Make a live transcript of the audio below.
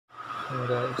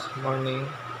Guys, morning.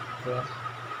 Yeah,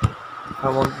 I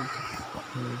won't.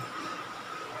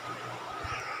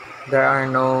 There are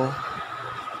no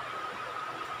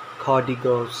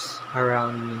codigos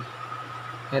around me,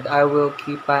 and I will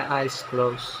keep my eyes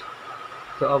closed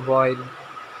to avoid,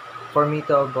 for me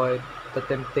to avoid the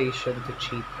temptation to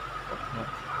cheat.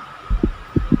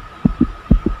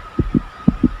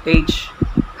 H.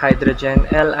 Hydrogen,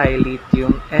 Li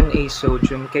lithium, Na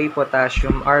sodium, K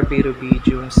potassium, Rb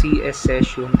rubidium, Cs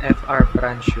cesium, Fr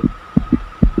francium.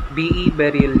 Be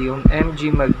beryllium,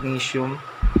 Mg magnesium,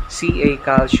 Ca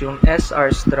calcium,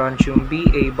 Sr strontium,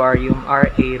 Ba barium, Ra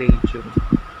radium.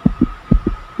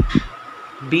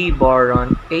 B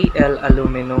boron, Al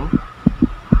aluminum,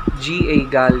 Ga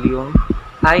gallium,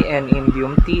 In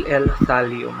indium, Tl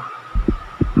thallium.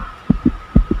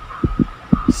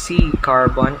 C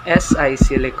carbon, Si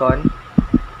silicon,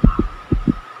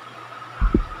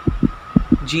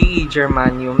 Ge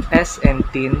germanium, Sn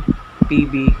tin,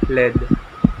 Pb lead.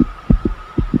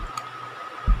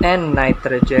 N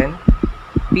nitrogen,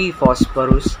 P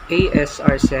phosphorus, As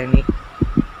arsenic,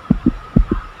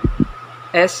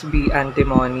 Sb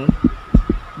antimony,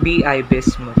 Bi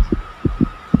bismuth.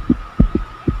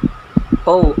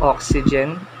 O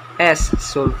oxygen, S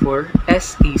sulfur,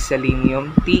 Se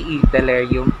selenium, Te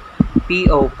tellurium,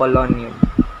 Po polonium.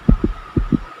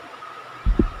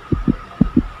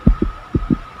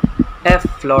 F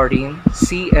fluorine,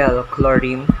 Cl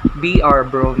chlorine, Br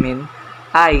bromine,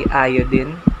 I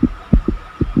iodine,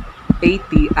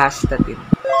 At astatine.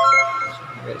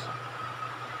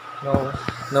 No,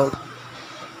 no,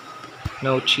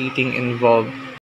 no cheating involved.